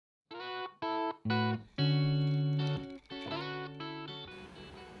Hi,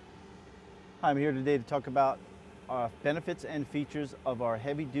 I'm here today to talk about benefits and features of our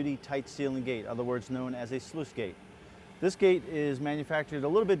heavy-duty tight sealing gate, other words known as a sluice gate. This gate is manufactured a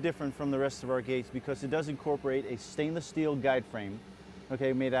little bit different from the rest of our gates because it does incorporate a stainless steel guide frame,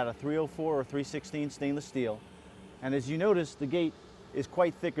 okay, made out of 304 or 316 stainless steel. And as you notice, the gate is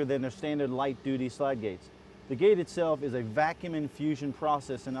quite thicker than their standard light-duty slide gates. The gate itself is a vacuum infusion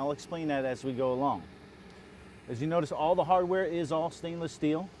process, and I'll explain that as we go along. As you notice, all the hardware is all stainless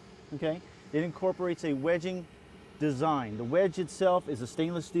steel, okay? It incorporates a wedging design. The wedge itself is a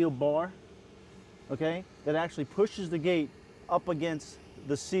stainless steel bar, okay, that actually pushes the gate up against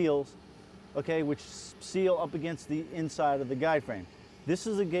the seals, okay, which seal up against the inside of the guide frame. This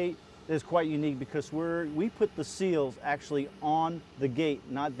is a gate that is quite unique because we put the seals actually on the gate,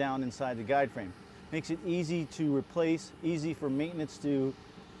 not down inside the guide frame. Makes it easy to replace, easy for maintenance to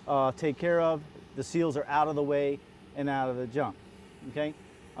take care of. The seals are out of the way and out of the junk, okay?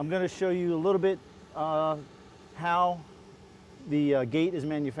 I'm going to show you a little bit how the gate is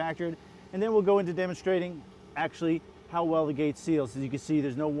manufactured, and then we'll go into demonstrating actually how well the gate seals. As you can see,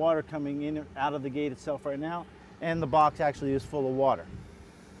 there's no water coming in or out of the gate itself right now, and the box actually is full of water.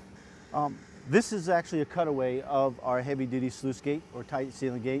 This is actually a cutaway of our heavy-duty sluice gate or tight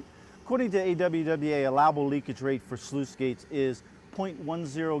sealing gate. According to AWWA, allowable leakage rate for sluice gates is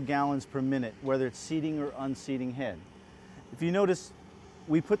 0.10 gallons per minute, whether it's seating or unseating head. If you notice,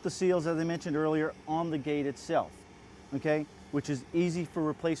 we put the seals, as I mentioned earlier, on the gate itself, okay, which is easy for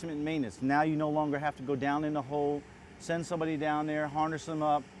replacement and maintenance. Now you no longer have to go down in the hole, send somebody down there, harness them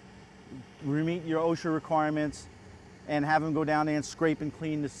up, meet your OSHA requirements, and have them go down there and scrape and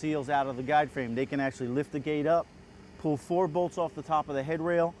clean the seals out of the guide frame. They can actually lift the gate up, pull 4 bolts off the top of the head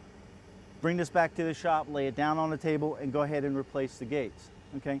rail, bring this back to the shop, lay it down on the table, and go ahead and replace the gates,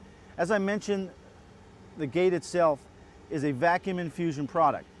 okay? As I mentioned, the gate itself is a vacuum infusion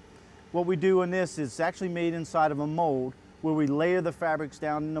product. What we do in this is actually made inside of a mold where we layer the fabrics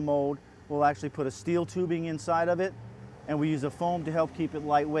down in the mold. We'll actually put a steel tubing inside of it, and we use a foam to help keep it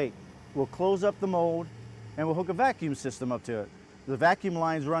lightweight. We'll close up the mold and we'll hook a vacuum system up to it. The vacuum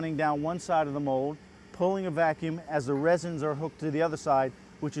line's running down one side of the mold, pulling a vacuum as the resins are hooked to the other side,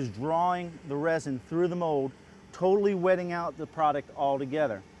 which is drawing the resin through the mold, totally wetting out the product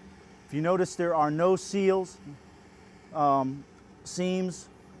altogether. If you notice, there are no seals, seams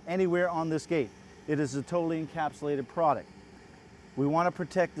anywhere on this gate. It is a totally encapsulated product. We want to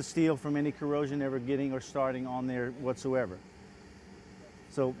protect the steel from any corrosion ever getting or starting on there whatsoever.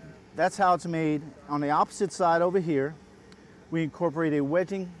 So that's how it's made. On the opposite side over here, we incorporate a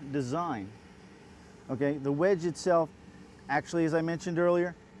wedging design. Okay, the wedge itself, actually, as I mentioned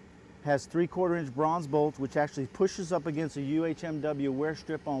earlier, has 3/4 inch bronze bolts, which actually pushes up against a UHMW wear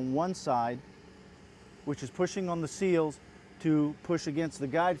strip on one side, which is pushing on the seals to push against the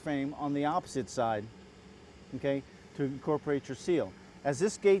guide frame on the opposite side, okay, to incorporate your seal. As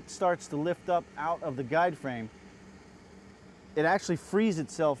this gate starts to lift up out of the guide frame, it actually frees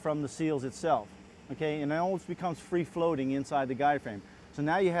itself from the seals itself, okay, and it almost becomes free floating inside the guide frame. So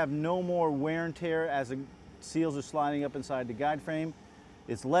now you have no more wear and tear as the seals are sliding up inside the guide frame.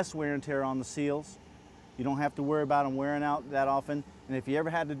 It's less wear and tear on the seals. You don't have to worry about them wearing out that often, and if you ever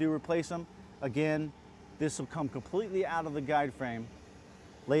had to replace them, again, this will come completely out of the guide frame,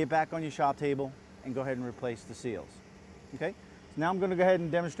 lay it back on your shop table, and go ahead and replace the seals. Okay? So now I'm going to go ahead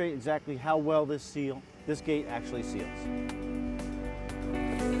and demonstrate exactly how well this gate actually seals.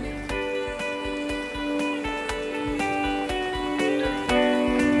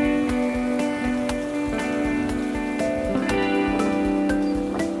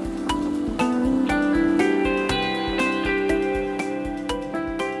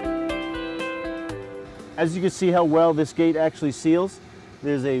 As you can see how well this gate actually seals,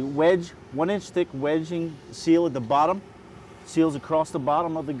 there's a wedge, 1 inch thick wedging seal at the bottom, seals across the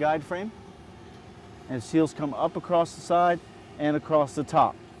bottom of the guide frame, and seals come up across the side and across the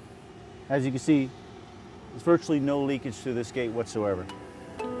top. As you can see, there's virtually no leakage to this gate whatsoever.